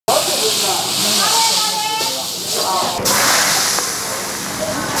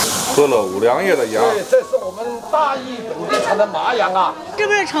喝了5粮液的羊。对，这是我们大邑本地产的麻羊啊。是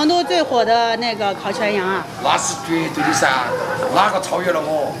不是成都最火的那个烤全羊啊？那是绝对的噻，哪个超越了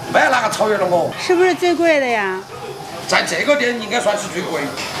我？没哪个超越了我。是不是最贵的呀？在这个店应该算是最贵，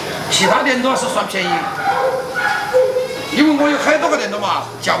其他店都是算便宜。因为我有很多个店的嘛，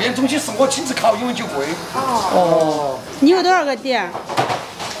教研中心是我亲自烤，因为就贵。哦。你有多少个店？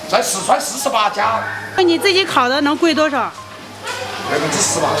在四川48家。那你自己烤的能贵多少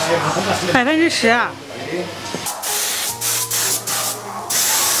？10%吧。10%。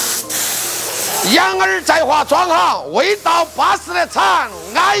羊儿在化妆哈，味道巴适的惨，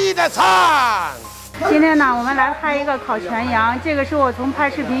安逸的惨。今天呢，我们来拍一个烤全羊，这个是我从拍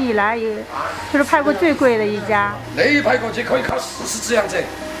视频以来就是拍过最贵的一家。那一拍过去可以烤40只羊子。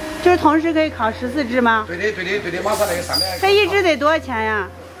就是同时可以烤14只吗？对的，马上那个上面。这一只得多少钱呀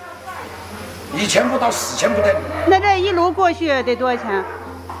？1500到4000不等。那这一炉过去得多少钱？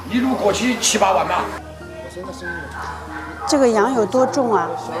一炉过去7、8万嘛。这个羊有多重啊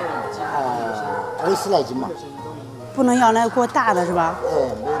？20来斤嘛。不能要那过大的是吧？没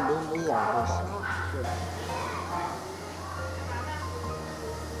要过大。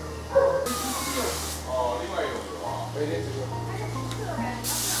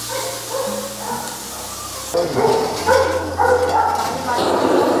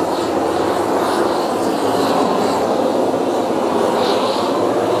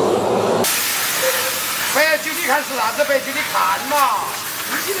白酒你看是啥子白酒？你看嘛。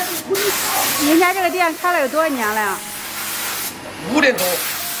人家这个店开了有多少年了呀？5年多。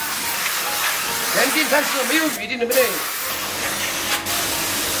限定餐食没有预定的不得。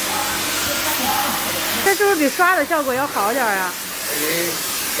这是不是比刷的效果要好点啊？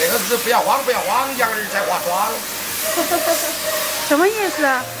那个是不要慌，羊儿在化妆。什么意思？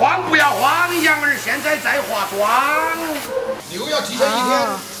慌不要慌，羊儿现在在化妆。牛要提前1天，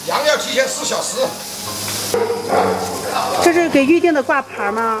羊要提前4小时。这是给预定的挂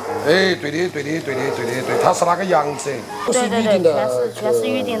牌吗？哎，对的，它是那个羊子。对，全是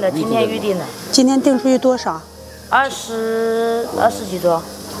预定的，今天预定的。今天订出去多少？20几桌。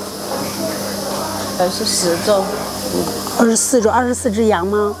24周。24周，24只羊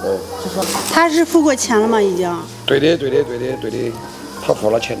吗？他是付过钱了吗？已经。对的，他付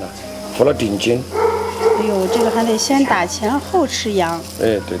了钱了，付了定金。哎呦，这个还得先打钱后吃羊。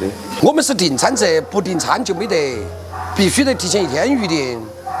哎，对的。我们是订餐制，不订餐就没得，必须得提前1天预定。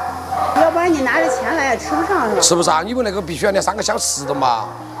要不然你拿着钱来也吃不上是吧？吃不上，因为那个必须要2、3个小时的嘛。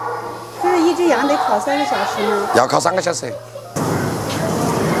就是一只羊得烤3个小时吗？要烤3个小时。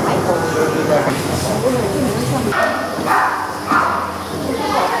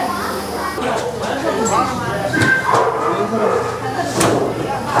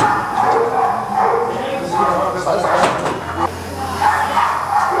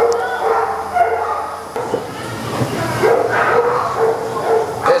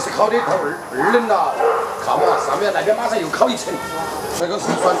这是烤的快2轮了，看嘛，上面那边马上又烤1层，这个是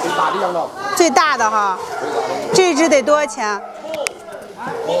算最大的羊了。最大的哈。这只得多少钱？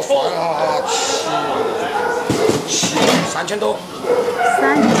我算哈，3000多。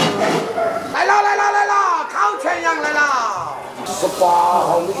3000多。来了，烤全羊来了。18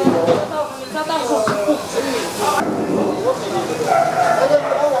号美金哦。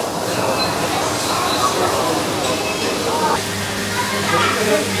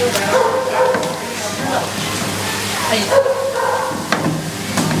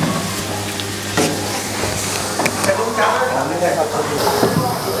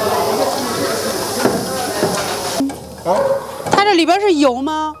它这里边是油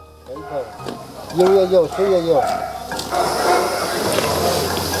吗？油也有，水也有。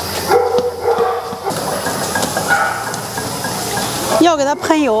要给它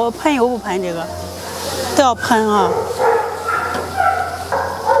喷油，喷油不喷这个，都要喷啊。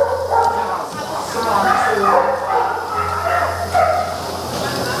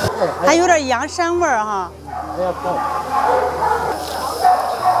还有点羊膻味儿哈。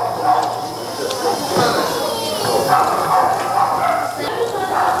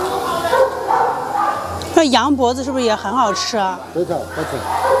这羊脖子是不是也很好吃啊？非常好吃。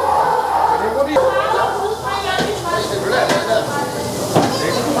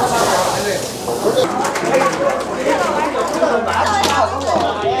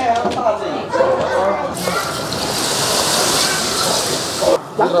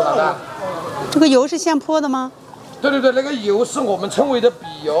这个油是现泼的吗？对，那个油是我们称为的笔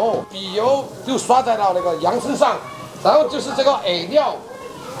油，笔油就刷在了那个羊身上，然后就是这个饴料，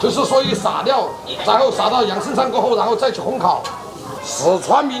就是所以撒料，然后撒到羊身上过后，然后再去烘烤。四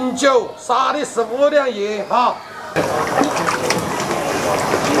川名酒撒的是5粮液哈。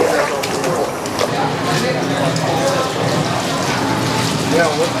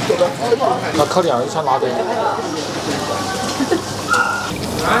那烤羊想拿的。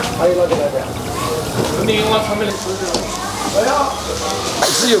还有那个来的。另外他们的吃的。哎呀，还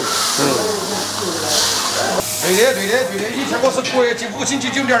是有。对的，以前我是国际5星级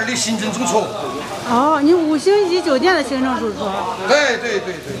酒店的行政主厨。哦，你5星级酒店的行政主厨。对。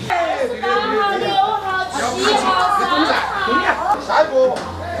下一步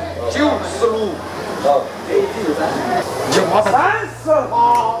96。6号30号。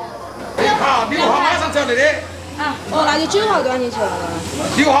好，6号马上就要来的。啊，哦，那就9号端进去了。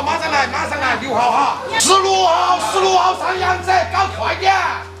 6号马上来，6号哈。16号上羊子，搞快点。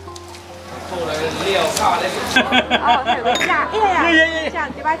哦，还有个价，哎呀，这样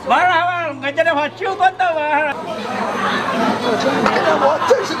对吧？马上，俺家的话9端到嘛。我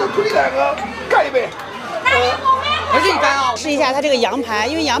真是个推那个干一杯。不是一般啊。试一下它这个羊排，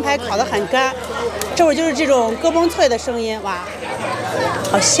因为羊排烤得很干，这会儿就是这种咯嘣脆的声音，哇，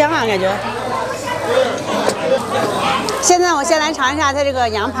好香啊，感觉。现在我先来尝一下它这个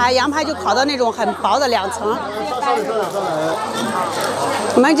羊排，羊排就烤到那种很薄的2层。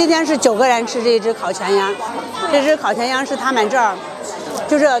我们今天是9个人吃这一只烤全羊，这只烤全羊是他们这儿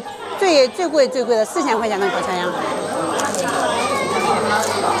就是最贵的4000块钱的烤全羊，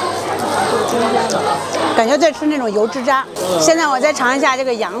感觉在吃那种油脂渣。现在我再尝一下这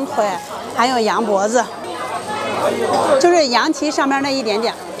个羊腿，还有羊脖子，就是羊蹄上面那一点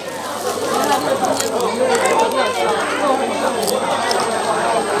点。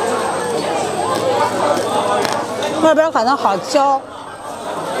 外边烤得好焦，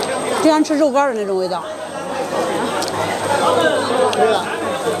就像吃肉干的那种味道。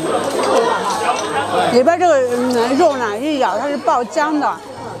里边这个肉呢，一咬它是爆浆的，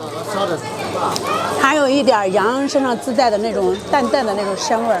还有一点羊身上自带的那种淡淡的那种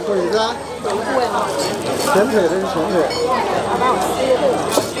膻味儿。咸腿这是咸腿。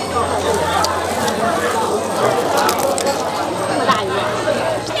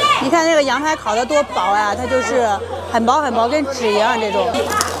 你看这个羊排烤得多薄呀，它就是很薄，跟纸一样这种。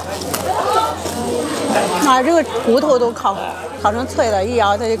啊，这个骨头都烤成脆了，一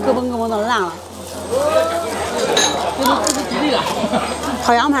咬它就咯嘣的烂了。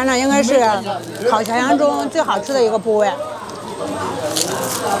烤羊排呢，应该是烤全羊中最好吃的一个部位。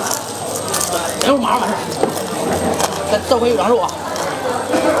肉麻完事，再这回有羊肉啊。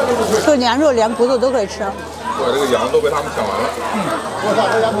就连肉连骨头都可以吃。 我这个羊都被他们抢完了。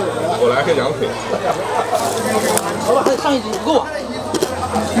我来个羊腿。老板，还得上一只不够啊。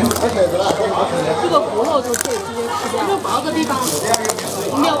这个骨头就可以直接吃掉。就薄的地方，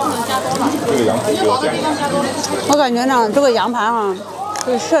料不能加多了。这个羊腿因为薄的地方加多了。我感觉呢，这个羊排哈，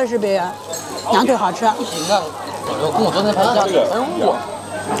就确实比羊腿好吃。不行啊，跟我昨天拍的还是火。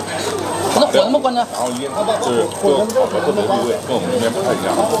我那火怎么关呢？然后就是各烤的不同部位，跟我们这边不太一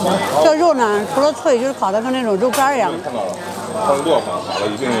样。这肉呢，除了脆，就是烤得跟那种肉干一样。看到了，它是剁粉，撒了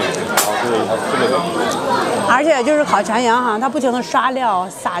一定的油，然后就是它特别的。而且就是烤全羊哈，它不停的刷料、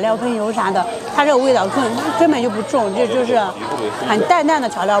撒料、喷油啥的，它这个味道根本就不重，这就是很淡的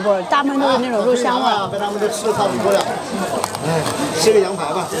调料味儿，大部分都是那种肉香味儿。被他们都吃的差不多了。吃个羊排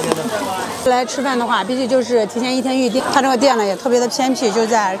吧，今天的。来吃饭的话，必须就是提前1天预定。它这个店呢也特别的偏僻，就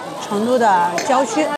在成都的郊区。